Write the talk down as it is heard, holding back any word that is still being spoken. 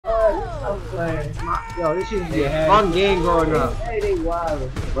I'm playing. Yo, this shit be a fun game growing up. Hey, they wild.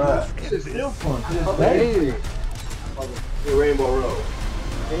 Bruh. This is still fun. Hey. The Rainbow Road.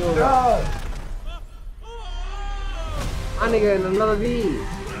 My nigga in another V.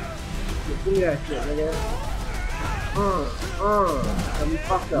 Give me that shit, nigga. Let me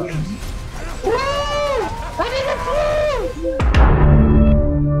fucked up. Woo! That nigga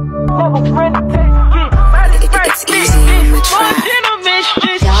It's easy on the track.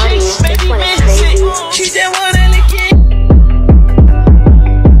 The audience just wanna praise you. She just wanna lick it.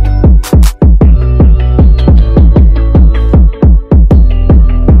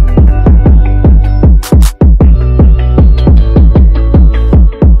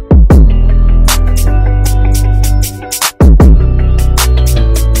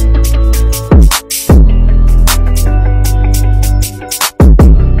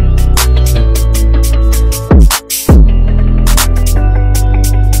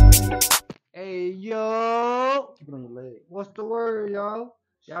 What's the word, y'all?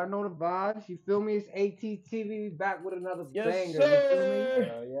 Y'all know the vibes. You feel me? It's ATTV back with another banger. Sir. You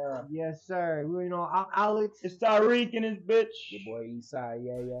feel me? Yeah. Yes, sir. You know, I'm Alex. It's Tyreek and his bitch. Your boy Eastside,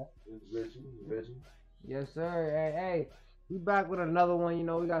 yeah. It's Richie. Yes, sir. Hey, we back with another one. You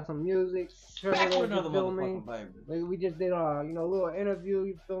know, we got some music. Back with another you feel me? baby. We just did you know, a little interview.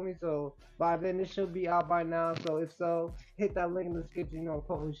 You feel me? So by then this should be out by now. So if so, hit that link in the description. You know,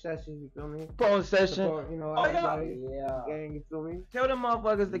 Potent Sessions. You feel me? Phone session. Support, you know, everybody. Yeah. Gang. You feel me? Tell them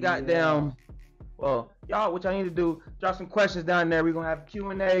motherfuckers to goddamn. Well, y'all, what y'all need to do? Drop some questions down there. We gonna have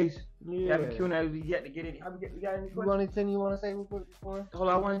Q&As. We have Q&As. We yet to get any. We got any questions? You want to say before? Hold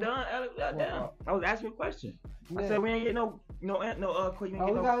on, I wasn't done. Goddamn. I was asking a question. I said we ain't get no question.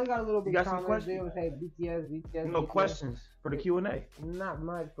 We got a little bit of some questions. Hey, BTS. No questions for the Q&A. Not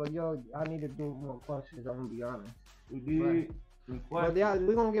much, but yo, I need to do more questions. I'm gonna be honest. We did. But yeah,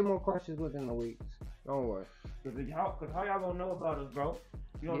 we're gonna get more questions within the weeks. Don't worry. Cause how y'all gonna know about us, bro?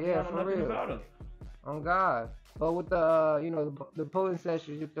 You don't know nothing about us. On God. But with the you know, the Potent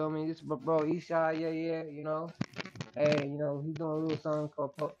Sessions, you feel me? This bro Eastside, yeah, you know. Hey, you know, he's doing a little song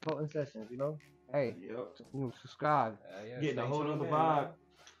called Potent Sessions, you know. Hey, you know, subscribe. Get the whole other vibe.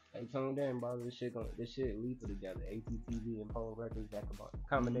 Hey, tune in, bro. This shit lethal together. ATTV and Pole Records, that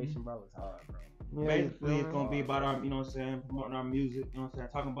combination, bro, is hard, bro. Yeah, basically, it's gonna be about our, you know what I'm saying, promoting our music, you know what I'm saying,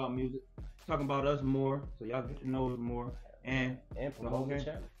 talking about music, talking about us more, so y'all get to know us more, and promote the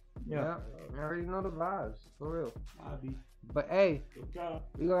channel. Yeah, I already know the vibes, for real. But hey,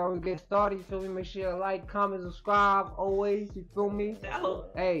 we gonna get started, you feel me? Make sure you like, comment, subscribe, always, you feel me?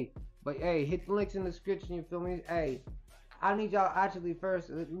 Hey, but hey, hit the links in the description, you feel me? Hey, I need y'all actually first,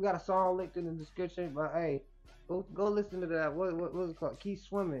 we got a song linked in the description, but hey, go listen to that. What is it called? Keep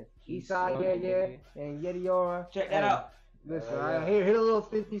Swimming. Eastside, yeah, and Yeti Aura. Check that out. Listen, hit a little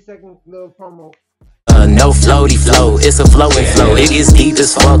 50-second little promo. No floaty flow, it's a flowing flow. It gets deep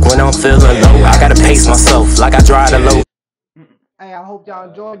as fuck when I'm feeling low. I gotta pace myself like I drive the low. Hey, I hope y'all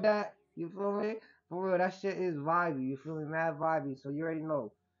enjoyed that. You feel me? For real, that shit is vibey. You feel me? Mad vibey. So you already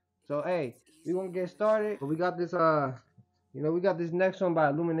know. So hey, we gonna get started. But we got this you know, we got this next one by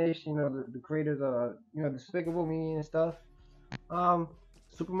Illumination. You know, the creators of you know, Despicable Me and stuff.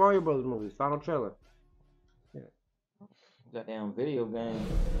 Super Mario Bros. Movies, final trailer. Yeah. Goddamn video game.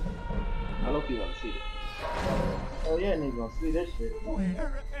 I hope you want to see it. Oh yeah, nigga gonna see this shit.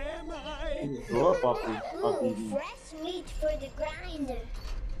 Where am I? Grow up off TV. Fresh meat for the grinder.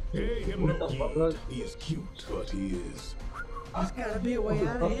 Hey, him no cute. He is cute, but he is. There's gotta be a way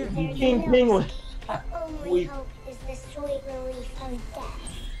out of here. King Penguin. Only hope is the sweet relief from death.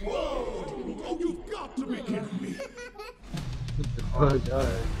 Whoa! Oh, you got to be kidding me.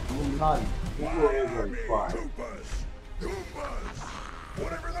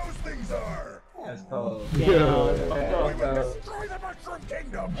 Whatever those things are. That's cold. We will destroy the Mushroom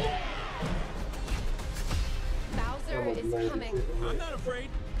Kingdom. Bowser is coming. I'm not afraid.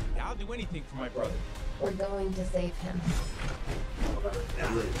 I'll do anything for my brother. We're going to save him.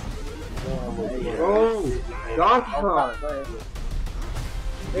 Oh, Donkey Kong.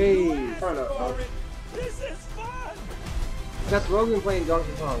 Hey, turn up. This is fun. That's Rogan playing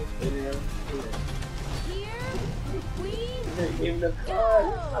Donkey Kong. Here we Give the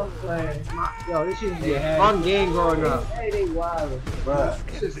I'm playing. Yo, this shit be a fun game growing up. Hey, they wild. Bruh.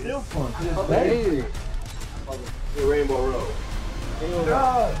 This is still fun. Hey. The Rainbow Road.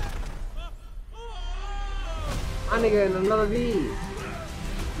 My nigga in another V.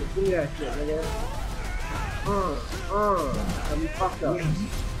 Give me that shit, nigga. Let me fucked up.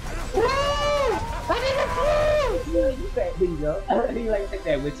 Woo! That nigga cool! You fat nigga. He like take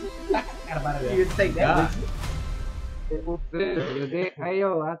that with you. You take that with you. Hey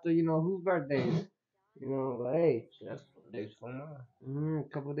yo, after you know whose birthdays, you know, but hey, That's days for mine. a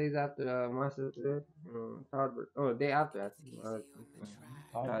couple days after my sister, the day after actually.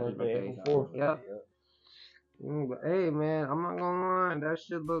 Todd's birthday, April 4th. Yep. But hey man, I'm not gonna lie, that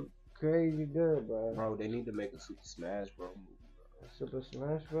shit look crazy good, bro. Bro, they need to make a Super Smash Bro movie. Super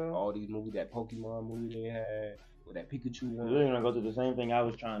Smash Bro. All these movies, that Pokemon movie they had, or that Pikachu one. You're gonna go through the same thing I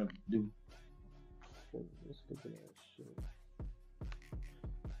was trying to do. Let's look at that shit.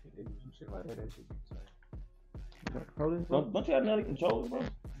 They do some shit like that. That shit be tight. Don't you have another controller, bro?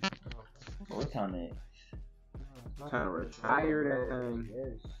 Oh, what time is it? Time to retire that thing.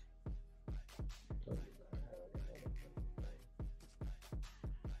 Yes.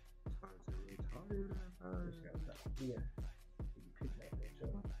 Yeah.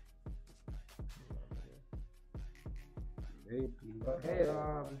 Hey,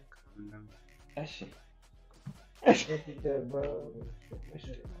 That shit. bro.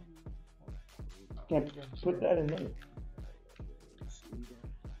 Can't put that in there.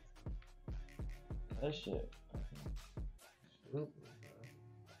 That shit. You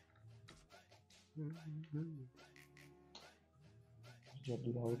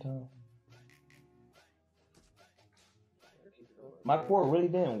do the whole time. My cord really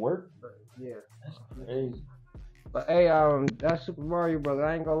didn't work. Yeah. That's crazy. But hey, that Super Mario brother,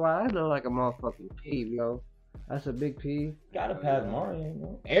 I ain't gonna lie, that look like a motherfucking P, yo. That's a big P. Gotta pass Mario,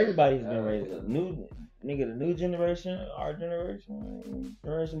 bro. Everybody's been raised up. New nigga, the new generation, our generation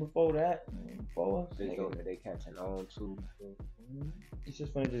before that, before us. They catching on too. It's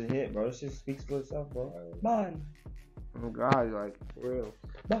just finna just hit, bro. This shit speaks for itself, bro. Bye. Oh God, like for real.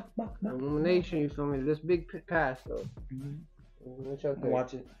 Illumination, you feel me? This big pass though. What y'all think?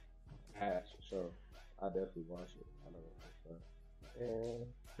 Watch it. Pass for sure. I definitely watch it. I know what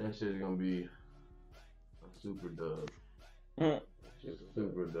That shit's gonna be a super dub.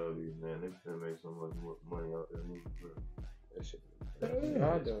 Super W, man. They finna make so much more money out there moving, bro. That shit.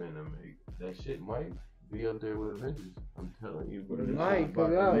 That shit might be up there with Avengers. I'm telling you, bro. Nah,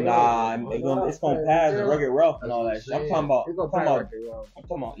 it's gonna pass the Rugged Ralph and all that shit. I'm talking about,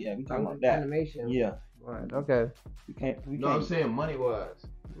 yeah, we talking about that. Animation. Yeah. Right, okay. We can't. I'm saying money wise.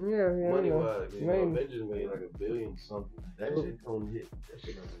 Yeah. Money wise, Avengers made like $1 billion something. That shit gonna hit. That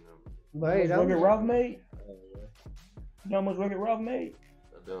shit gonna be number. But hey, that Rugged Ralph made? You know how much Rugged Ralph made?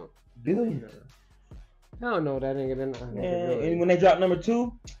 I don't. Billion. I don't know that nigga didn't. And when they dropped number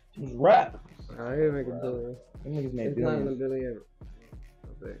 2, it was rap. I didn't make a billion. Them niggas made It's not billions. a billion.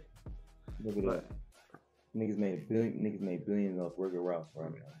 Okay. Look at that. Niggas made billions off Rugged Ralph, bro.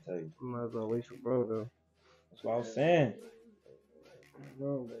 I'll tell you. Might as well wait for bro though. That's what I was saying.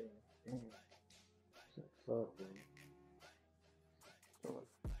 Bro,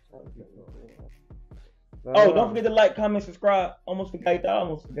 Oh, don't forget to like, comment, subscribe. Almost forgot.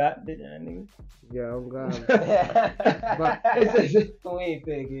 Didn't I, nigga? Yeah, I'm God. But we ain't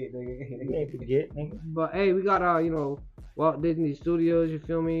forget, nigga. But hey, we got Walt Disney Studios. You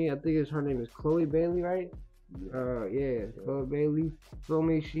feel me? I think her name is Chloe Bailey, right? Yeah, Chloe Bailey. Feel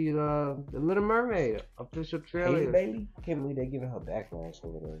me? She's the Little Mermaid official trailer. Haley Bailey? I can't believe they giving her backlash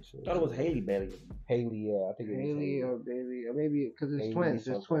over there and shit. I thought it was Haley Bailey. Haley, I think it was Haley or Bailey, or maybe because it's Haley twins.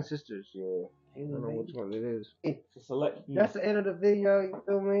 something. It's twin sisters. Yeah. I don't know which one it is. It's a select. That's the end of the video. You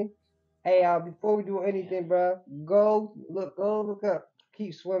feel me? Hey, before we do anything, bro, go look up.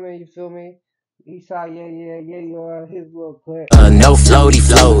 Keep swimming. You feel me? Eastside, yeah, his little clip. No floaty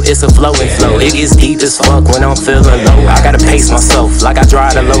flow, it's a flowing flow. It gets deep as fuck when I'm feeling low. I gotta pace myself like I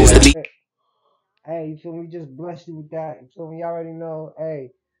dry the lows to be. Hey, you feel me? Just blessed you with that. You feel me? You already know.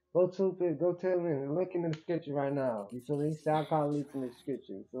 Hey, go to it. Go tell me. Link in the description right now. You feel me? SoundCloud link in the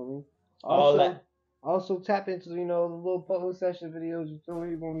description. You feel me? All that. Also tap into the little photo session videos. You feel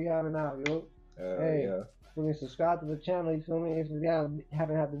me? When we having out, yo. Hey, yeah. feel me? Subscribe to the channel. You feel me? If you haven't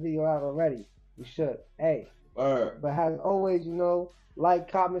had the video out already, you should. Hey. But as always,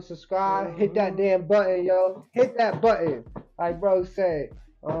 like, comment, subscribe, hit that damn button, yo. Hit that button, like bro said.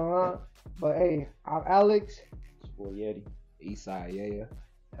 But hey, I'm Alex. It's boy Yeti. Eastside, yeah.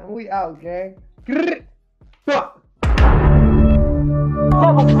 And we out, gang. Have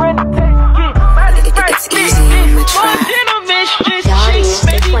a friend.